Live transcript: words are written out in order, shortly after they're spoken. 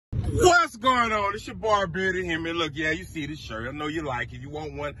What's going on? It's your boy, Hemi. Look, yeah, you see this shirt. I know you like it. You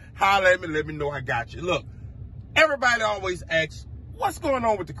want one, holler at me, let me know I got you. Look, everybody always asks, what's going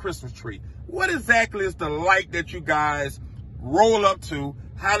on with the Christmas tree? What exactly is the light that you guys roll up to?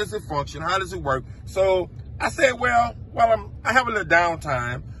 How does it function? How does it work? So I said, well, I have a little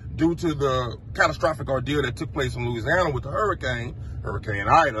downtime due to the catastrophic ordeal that took place in Louisiana with the Hurricane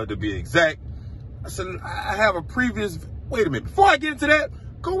Ida to be exact. I said, I have a previous, wait a minute, before I get into that,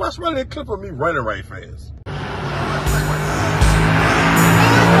 go watch that clip of me running right fast. Watch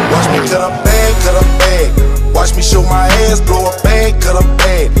me cut a bag. Watch me show my ass, blow a bag, cut a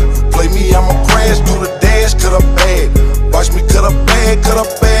bag. Play me, I'ma crash, do the dash, cut a bag. Watch me cut a bag, cut a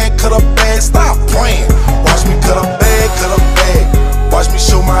bag, cut a bag. Stop playing. Watch me cut a bag, cut a bag. Watch me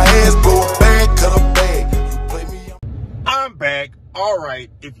show my ass, blow a bag, cut a bag. You play me, I'm back. All right,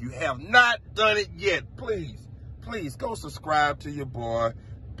 if you have not done it yet, please go subscribe to your boy,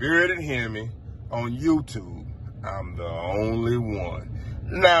 Bearded Hemi, on YouTube. I'm the only one.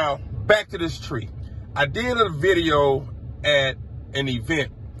 Now, back to this tree. I did a video at an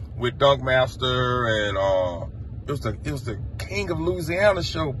event with Dunk Master and it was the King of Louisiana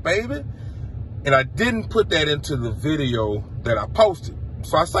show, baby. And I didn't put that into the video that I posted,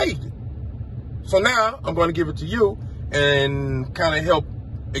 so I saved it. So now I'm going to give it to you and kind of help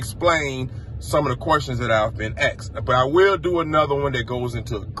explain some of the questions that I've been asked. But I will do another one that goes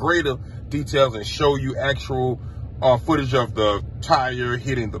into greater details and show you actual footage of the tire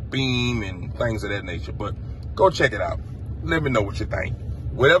hitting the beam and things of that nature. But go check it out. Let me know what you think.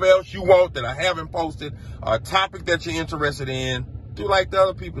 Whatever else you want that I haven't posted, a topic that you're interested in, do like the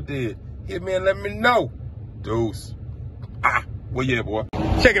other people did. Hit me and let me know. Deuce. Well, yeah, boy.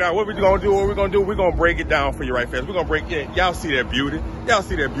 Check it out. What we're going to do, we're going to break it down for you right fast. We're going to break it. Y'all see that beauty? Y'all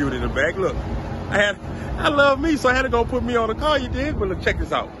see that beauty in the back? Look, I love me, so I had to go put me on the car. You did? But look, check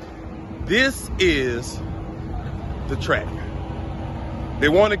this out. This is the track. They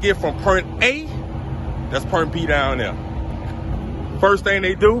want to get from point A, that's point B down there. First thing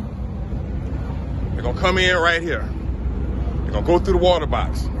they do, they're going to come in right here. They're going to go through the water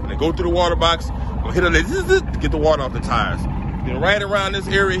box. When they go through the water box, they'll hit to get the water off the tires. Then right around this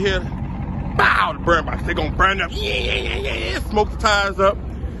area here, bow, the burn box. They're going to burn up, smoke the tires up,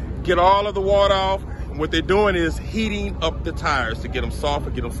 get all of the water off. And what they're doing is heating up the tires to get them soft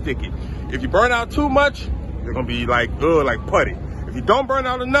and get them sticky. If you burn out too much, they're going to be like putty. If you don't burn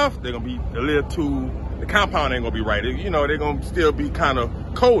out enough, they're going to be a little too, the compound ain't going to be right. You know, they're going to still be kind of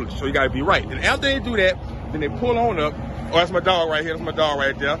cold, so you got to be right. And after they do that, then they pull on up. Oh, that's my dog right here. That's my dog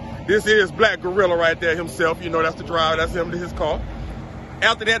right there. This is Black Gorilla right there himself. You know, that's the driver. That's him, his car.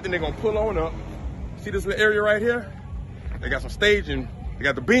 After that, then they're going to pull on up. See this little area right here? They got some staging. They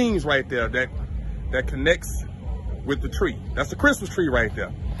got the beams right there that connects with the tree. That's the Christmas tree right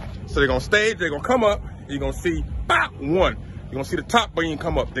there. So they're going to stage. They're going to come up. You're going to see, bop, one. You're going to see the top beam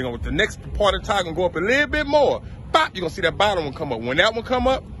come up. They're going to, the next part of the tire going to go up a little bit more. Bop, you're going to see that bottom one come up. When that one come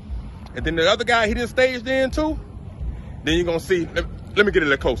up, and then the other guy, he didn't stage in too, then you're going to see, let me get a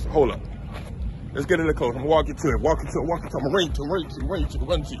little closer. Hold up. Let's get a little closer. I'm going to walk you to it. Walk you to it. I'm going to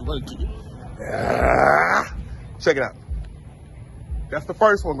run to you. Check it out. That's the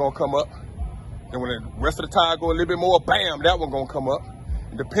first one going to come up. And when the rest of the tire go a little bit more, bam, that one going to come up.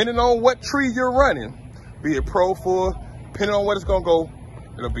 And depending on what tree you're running, be it pro, full, depending on what it's going to go,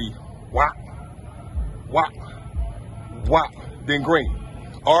 it'll be whop, whop, whop, then green.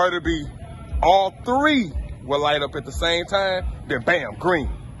 Or it'll be all three will light up at the same time, then bam, green.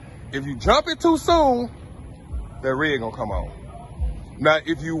 If you jump it too soon, that red gonna come on. Now,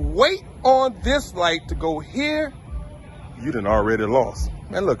 if you wait on this light to go here, you done already lost.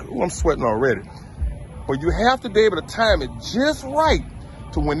 Man, look, ooh, I'm sweating already. But you have to be able to time it just right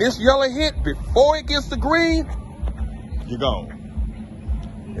to when this yellow hit, before it gets to green, you're gone.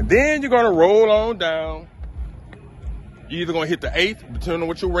 And then you're gonna roll on down. You're either gonna hit the eighth, depending on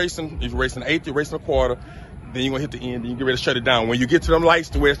what you're racing. If you're racing eighth, you're racing a quarter. Then you're gonna hit the end, then you get ready to shut it down. When you get to them lights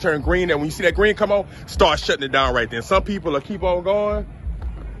to where it's turning green, and when you see that green come on, start shutting it down right there. Some people will keep on going,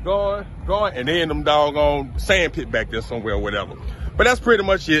 and then them doggone sand pit back there somewhere or whatever. But that's pretty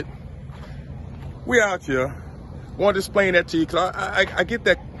much it. We out here. Want to explain that to you, because I get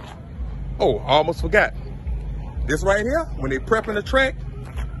that. Oh, I almost forgot. This right here, when they prepping the track,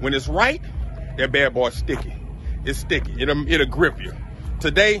 when it's right, that bad boy's sticky. It's sticky. It'll grip you.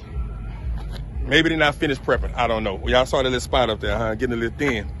 Today, maybe they're not finished prepping. I don't know. Y'all saw that little spot up there, huh? Getting a little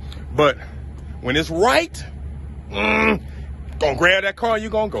thin. But when it's right, gonna grab that car,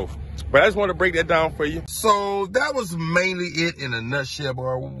 you're gonna go. But I just want to break that down for you. So that was mainly it in a nutshell,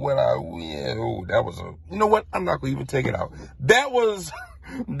 boy. You know what? I'm not gonna even take it out. That was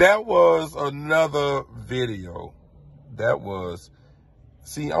That was another video. That was,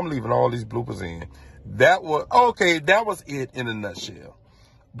 see, I'm leaving all these bloopers in. That was, okay, that was it in a nutshell.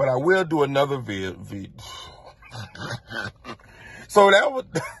 But I will do another video. So that was,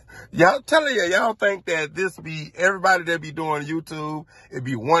 y'all telling you, y'all think that this be, everybody that be doing YouTube, it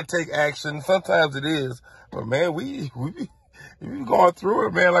be one take action. Sometimes it is. But man, we be going through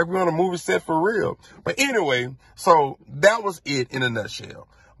it, man, like we're on a movie set for real. But anyway, so that was it in a nutshell.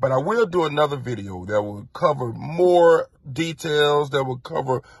 But I will do another video that will cover more details, that will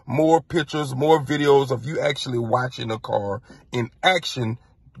cover more pictures, more videos of you actually watching a car in action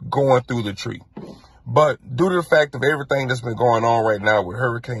going through the tree. But due to the fact of everything that's been going on right now with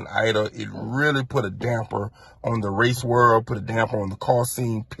Hurricane Ida, it really put a damper on the race world, put a damper on the car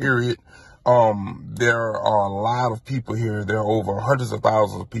scene, period. There are a lot of people here. There are over hundreds of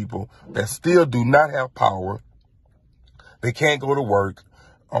thousands of people that still do not have power. They can't go to work.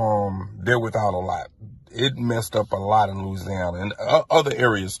 They're without a lot. It messed up a lot in Louisiana and other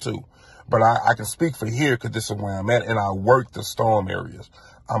areas too. But I can speak for here because this is where I'm at, and I work the storm areas.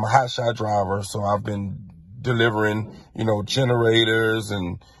 I'm a hotshot driver, so I've been delivering, you know, generators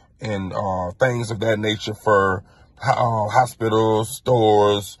and things of that nature for hospitals,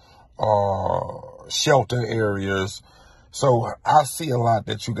 stores, shelter areas. So I see a lot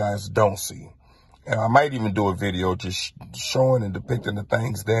that you guys don't see. And I might even do a video just showing and depicting the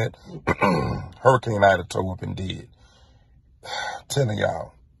things that Hurricane Ida tore up and did. Telling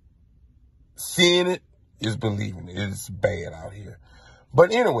y'all, seeing it is believing it. It's bad out here.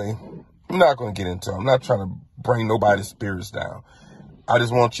 But anyway, I'm not going to get into it. I'm not trying to bring nobody's spirits down. I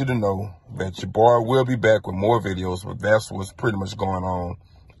just want you to know that your boy will be back with more videos, but that's what's pretty much going on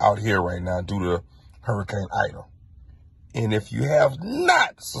out here right now due to Hurricane Ida. And if you have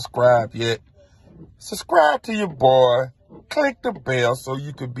not subscribed yet, subscribe to your boy, click the bell so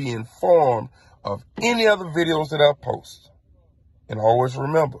you can be informed of any other videos that I post. And always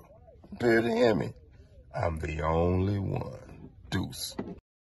remember, Bearded Hemi, I'm the only one. Deuce.